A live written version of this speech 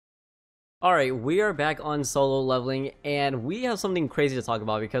All right, we are back on solo leveling, and we have something crazy to talk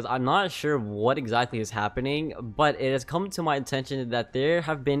about because I'm not sure what exactly is happening, but it has come to my attention that there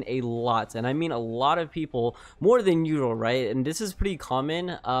have been a lot, and I mean a lot of people, more than usual, right? And this is pretty common,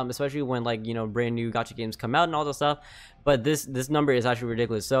 especially when brand new gacha games come out and all that stuff. But this number is actually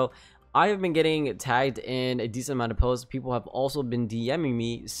ridiculous. So I have been getting tagged in a decent amount of posts. People have also been DMing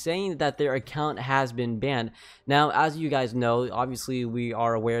me saying that their account has been banned. Now, as you guys know, obviously we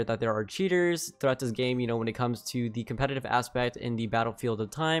are aware that there are cheaters throughout this game, when it comes to the competitive aspect in the battlefield of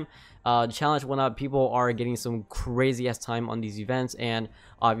time. Challenge, whatnot, people are getting some crazy ass time on these events, and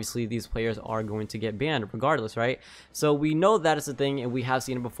obviously these players are going to get banned regardless, right? So we know that is a thing, and we have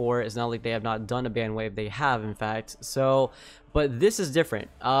seen it before. It's not like they have not done a ban wave. They have, in fact. So but this is different.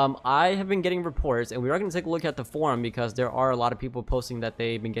 I have been getting reports, and we are going to take a look at the forum because there are a lot of people posting that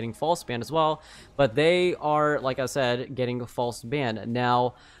they've been getting false banned as well, but they are, like I said, getting false banned.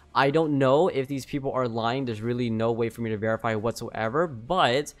 Now, I don't know if these people are lying. There's really no way for me to verify whatsoever,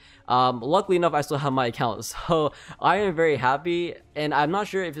 but luckily enough, I still have my account, so I am very happy. And I'm not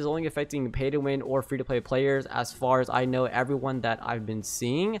sure if it's only affecting pay to win or free to play players. As far as I know, everyone that I've been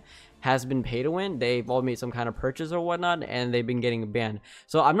seeing has been pay to win. They've all made some kind of purchase or whatnot, and they've been getting banned.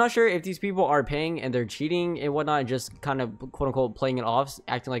 So I'm not sure if these people are paying and they're cheating and whatnot, and just kind of quote unquote playing it off,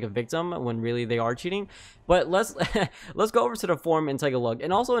 acting like a victim when really they are cheating. But let's let's go over to the forum and take a look.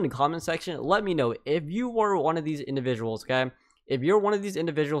 And also in the comment section, let me know if you were one of these individuals. Okay, if you're one of these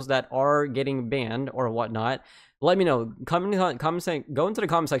individuals that are getting banned or whatnot, let me know. Go into the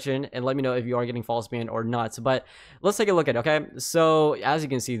comment section and let me know if you are getting false banned or not. But let's take a look at it. Okay, so as you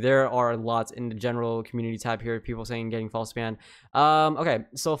can see, there are lots in the general community tab here, people saying getting false banned. Okay,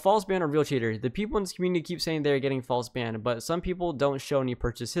 so false ban or real cheater. The people in this community keep saying they're getting false banned, but some people don't show any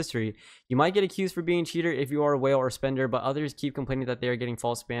purchase history. You might get accused for being a cheater if you are a whale or spender, but others keep complaining that they are getting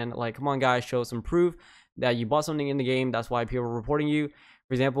false banned. Like, come on guys, show some proof that you bought something in the game. That's why people are reporting you,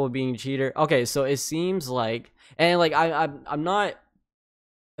 for example, being a cheater. Okay, so it seems like, and like I'm not,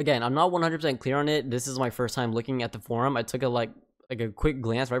 again, I'm not 100% clear on it. This is my first time looking at the forum. I took a a quick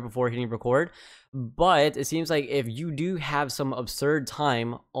glance right before hitting record, but it seems like if you do have some absurd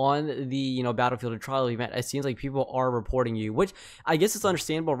time on the battlefield or trial event, it seems like people are reporting you, which I guess it's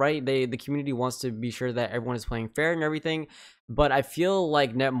understandable, right? The community wants to be sure that everyone is playing fair and everything, but I feel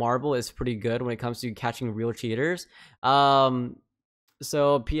like Netmarble is pretty good when it comes to catching real cheaters.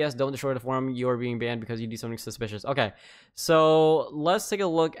 So PS, don't destroy the forum. You are being banned because you do something suspicious. Okay, so let's take a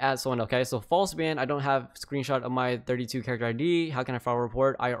look at someone. Okay, so false ban. I don't have screenshot of my 32 character ID. How can I file a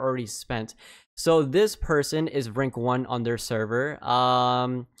report? I already spent. So this person is rank 1 on their server.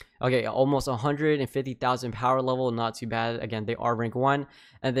 Okay, almost 150,000 power level. Not too bad. Again, they are rank 1.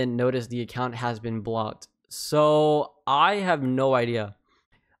 And then notice the account has been blocked. So I have no idea.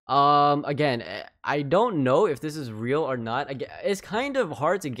 Again, I don't know if this is real or not. Again, it's kind of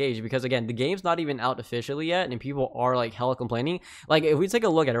hard to gauge because, again, the game's not even out officially yet, and people are like hella complaining. Like, if we take a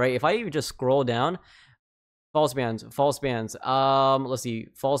look at it, right, if I even just scroll down, false bans, let's see,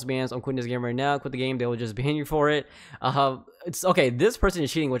 false bans. I'm quitting this game right now. Quit the game, they will just ban you for it. It's okay, this person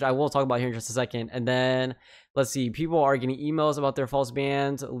is cheating, which I will talk about here in just a second. And then let's see, people are getting emails about their false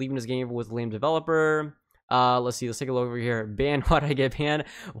bans, leaving this game with lame developer. Let's see, let's take a look over here. Banned. Why did I get banned?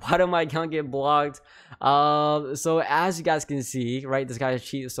 Why did my account get blocked? So as you guys can see, right, this guy is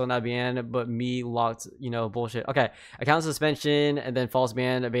cheating, still not banned, but me locked, bullshit. Okay, account suspension, and then false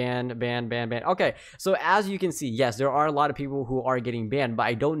ban. Okay, so as you can see, yes, there are a lot of people who are getting banned, but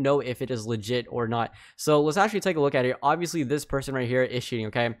I don't know if it is legit or not. So let's actually take a look at it. Obviously, this person right here is cheating,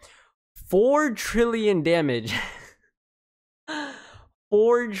 okay? 4 trillion damage.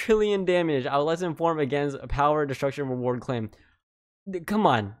 4 trillion damage. I would like to inform against a power destruction reward claim. Come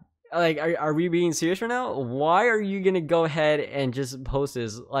on, like, are we being serious right now? Why are you gonna go ahead and just post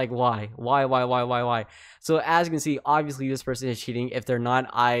this? Like, why? So as you can see, obviously this person is cheating. If they're not,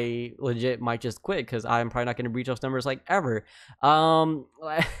 I legit might just quit because I'm probably not gonna breach those numbers like ever.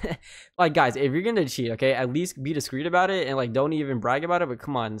 Like, guys, if you're gonna cheat, okay, at least be discreet about it and like don't even brag about it. But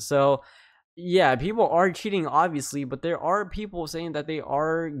come on. So yeah, people are cheating, obviously, but there are people saying that they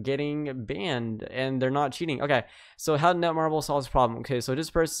are getting banned and they're not cheating. Okay, so how Netmarble solves the problem? Okay, so this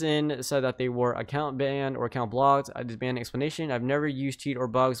person said that they were account banned or account blocked. I just banned explanation. I've never used cheat or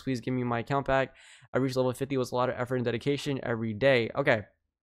bugs. Please give me my account back. I reached level 50 with a lot of effort and dedication every day. Okay.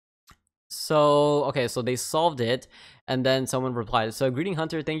 So they solved it, and then someone replied, so greeting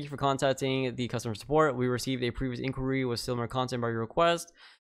Hunter, thank you for contacting the customer support. We received a previous inquiry with similar content by your request.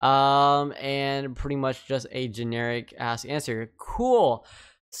 And pretty much just a generic ass answer. Cool.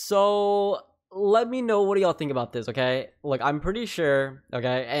 So let me know what do y'all think about this, okay? Like, I'm pretty sure,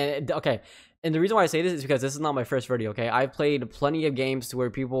 okay? And okay, and the reason why I say this is because this is not my first video, okay? I've played plenty of games to where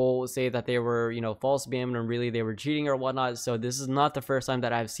people say that they were, you know, false spam and really they were cheating or whatnot. So this is not the first time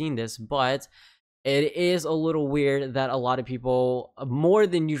that I've seen this, but it is a little weird that a lot of people, more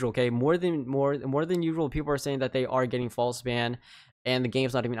than usual, okay, more than usual, people are saying that they are getting false ban, and the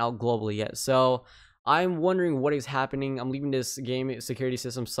game's not even out globally yet. So I'm wondering what is happening. I'm leaving this game security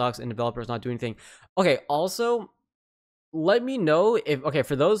system sucks and developers not doing anything. Okay, also let me know if, okay,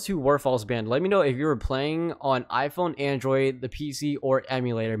 for those who were false banned, let me know if you were playing on iPhone, Android, the PC, or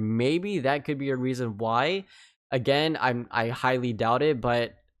emulator. Maybe that could be a reason why. Again, I highly doubt it,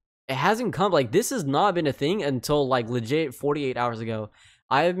 but it hasn't come, like, this has not been a thing until like legit 48 hours ago.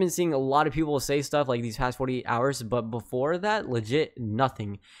 I have been seeing a lot of people say stuff like these past 48 hours, but before that, legit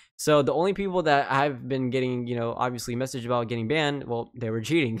nothing. So the only people that I've been getting, you know, obviously message about getting banned, well, they were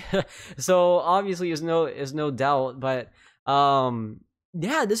cheating. So obviously is no doubt, but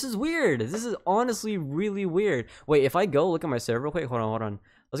yeah, this is weird. This is honestly really weird. Wait, if I go look at my server real quick, hold on.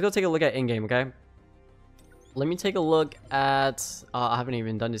 Let's go take a look at in-game, okay? Let me take a look at I haven't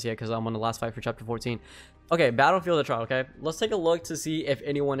even done this yet because I'm on the last fight for chapter 14. Okay, Battlefield of Trial, okay? Let's take a look to see if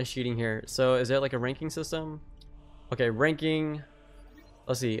anyone is cheating here. So is there like a ranking system? Okay, ranking.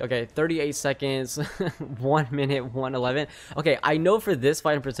 Let's see. Okay, 38 seconds, 1 minute, 111. Okay, I know for this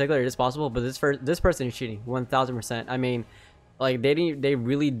fight in particular it is possible, but this person is cheating 1000%. I mean, like they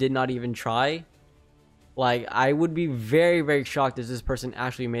really did not even try. Like, I would be very shocked if this person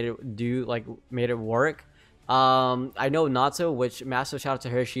actually made it work. I know Natsu, which massive shout out to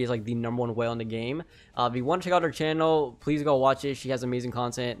her. She is like the #1 whale in the game. If you want to check out her channel, please go watch it. She has amazing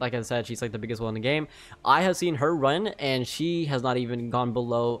content. Like I said, she's like the biggest whale in the game. I have seen her run and she has not even gone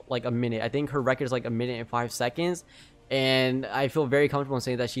below like a minute. I think her record is like 1 minute and 5 seconds. And I feel very comfortable in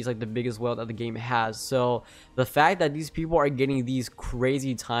saying that she's like the biggest whale that the game has. So the fact that these people are getting these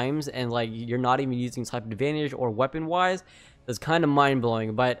crazy times and like you're not even using type advantage or weapon wise, that's kind of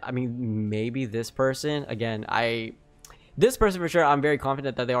mind-blowing. But I mean, maybe this person, again, this person for sure, I'm very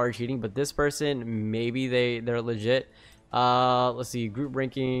confident that they are cheating, but this person, maybe they're legit. Let's see, group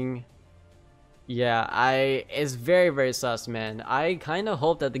ranking. Yeah, it's very sus, man. I kind of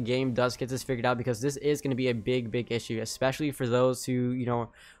hope that the game does get this figured out, because this is going to be a big issue, especially for those who, you know,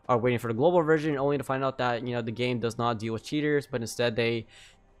 are waiting for the global version only to find out that, you know, the game does not deal with cheaters, but instead they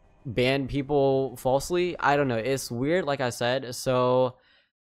ban people falsely. I don't know, it's weird, like I said. So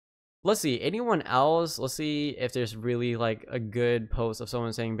let's see, anyone else? Let's see if there's really like a good post of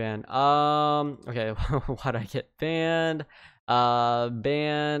someone saying ban. Okay, why'd I get banned?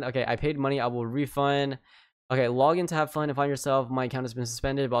 Banned. Okay, I paid money, I will refund. Okay, log in to have fun and find yourself. My account has been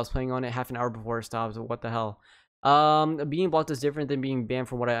suspended, but I was playing on it half an hour before it stopped. What the hell? Being blocked is different than being banned,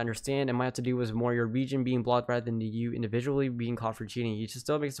 from what I understand. It might have to do with more your region being blocked rather than you individually being caught for cheating. You should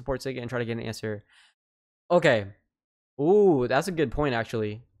still make a support ticket and try to get an answer. Okay. Ooh, that's a good point,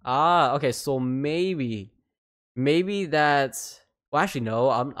 actually. Okay, so maybe that's, well, actually no,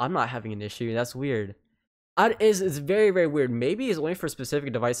 I'm not having an issue. That's weird. It's very weird. Maybe it's only for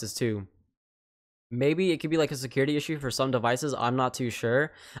specific devices too. Maybe it could be like a security issue for some devices. I'm not too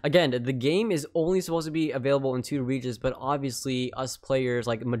sure. Again, the game is only supposed to be available in 2 regions, but obviously us players,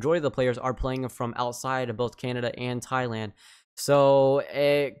 like the majority of the players, are playing from outside of both Canada and Thailand. So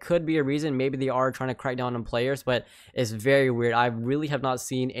it could be a reason. Maybe they are trying to crack down on players, but it's very weird. I really have not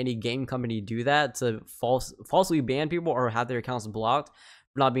seen any game company do that, to falsely ban people or have their accounts blocked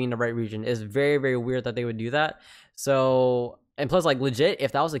for not being in the right region. It's very weird that they would do that. So, and plus, like, legit,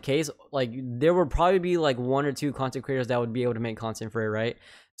 if that was the case, like, there would probably be like 1 or 2 content creators that would be able to make content for it, right?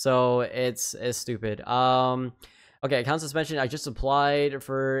 So it's stupid. Okay, account suspension. I just applied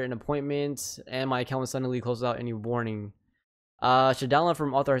for an appointment and my account was suddenly closed without any warning. Should download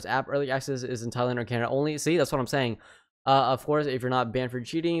from authorized app. Early access is in Thailand or Canada only. See, that's what I'm saying. Of course, if you're not banned for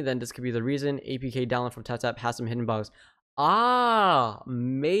cheating, then this could be the reason. APK download from TapTap has some hidden bugs.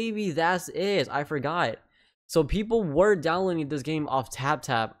 Maybe that's it. I forgot. So people were downloading this game off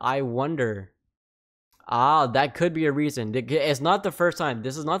TapTap. I wonder. That could be a reason. It's not the first time.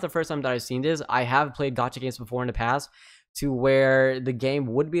 This is not the first time that I've seen this. I have played gacha games before in the past, to where the game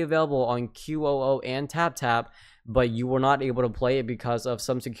would be available on QOO and TapTap, but you were not able to play it because of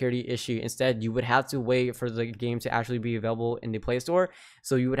some security issue. Instead, you would have to wait for the game to actually be available in the Play Store.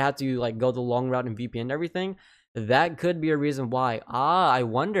 So you would have to like go the long route and VPN and everything. That could be a reason why. I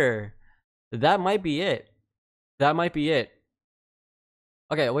wonder. That might be it. That might be it.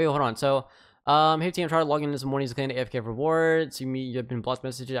 Okay, wait, hold on. So, hey team, I tried logging in this morning to claim the AFK rewards. You've been blocked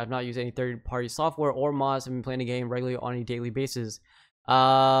messages. I've not used any third-party software or mods. I've been playing the game regularly on a daily basis.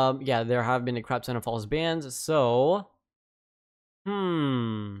 Yeah, there have been a crap ton of false bans. So,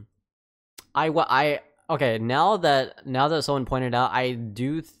 okay. Now that someone pointed out, I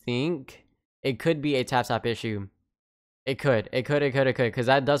do think it could be a tap issue. It could, because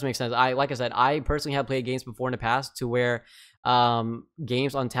that does make sense. Like I said, I personally have played games before in the past to where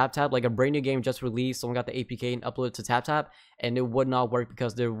games on TapTap, like a brand new game just released, someone got the APK and uploaded to TapTap, and it would not work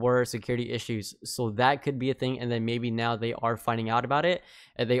because there were security issues. So that could be a thing, and then maybe now they are finding out about it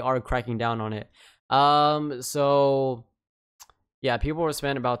and they are cracking down on it. So yeah, people will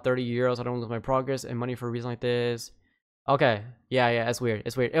spend about 30 euros. I don't lose my progress and money for a reason like this. Okay, yeah, it's weird.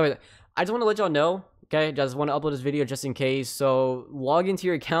 Anyway, I just want to let y'all know. Okay, just want to upload this video just in case. So log into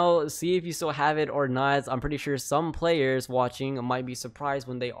your account, see if you still have it or not. I'm pretty sure some players watching might be surprised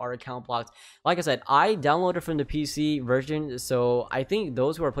when they are account blocked. Like I said, I downloaded from the PC version, so I think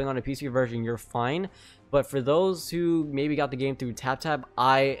those who are playing on the PC version, you're fine. But for those who maybe got the game through TapTap,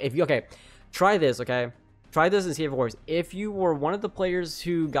 try this. Okay, try this and see if it works. If you were one of the players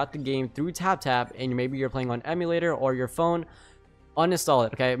who got the game through TapTap and maybe you're playing on emulator or your phone, uninstall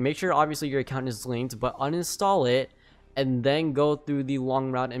it. Okay, make sure obviously your account is linked, but uninstall it and then go through the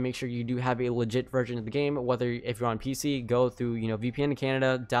long route and make sure you do have a legit version of the game. Whether if you're on PC, go through VPN to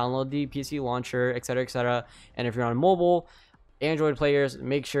Canada, download the PC launcher, etc. And if you're on mobile, Android players,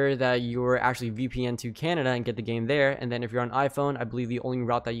 make sure that you're actually VPN to Canada and get the game there. And then if you're on iPhone, I believe the only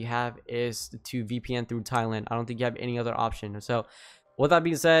route that you have is to VPN through Thailand. I don't think you have any other option. So with that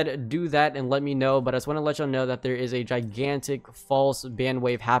being said, do that and let me know. But I just want to let y'all know that there is a gigantic false ban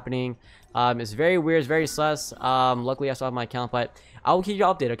wave happening. It's very weird, it's very sus. Luckily I still have my account, but I will keep you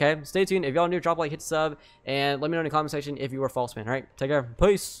updated. Okay, stay tuned. If y'all new, drop a like, hit sub, and let me know in the comment section if you were false ban. All right, take care,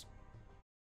 peace.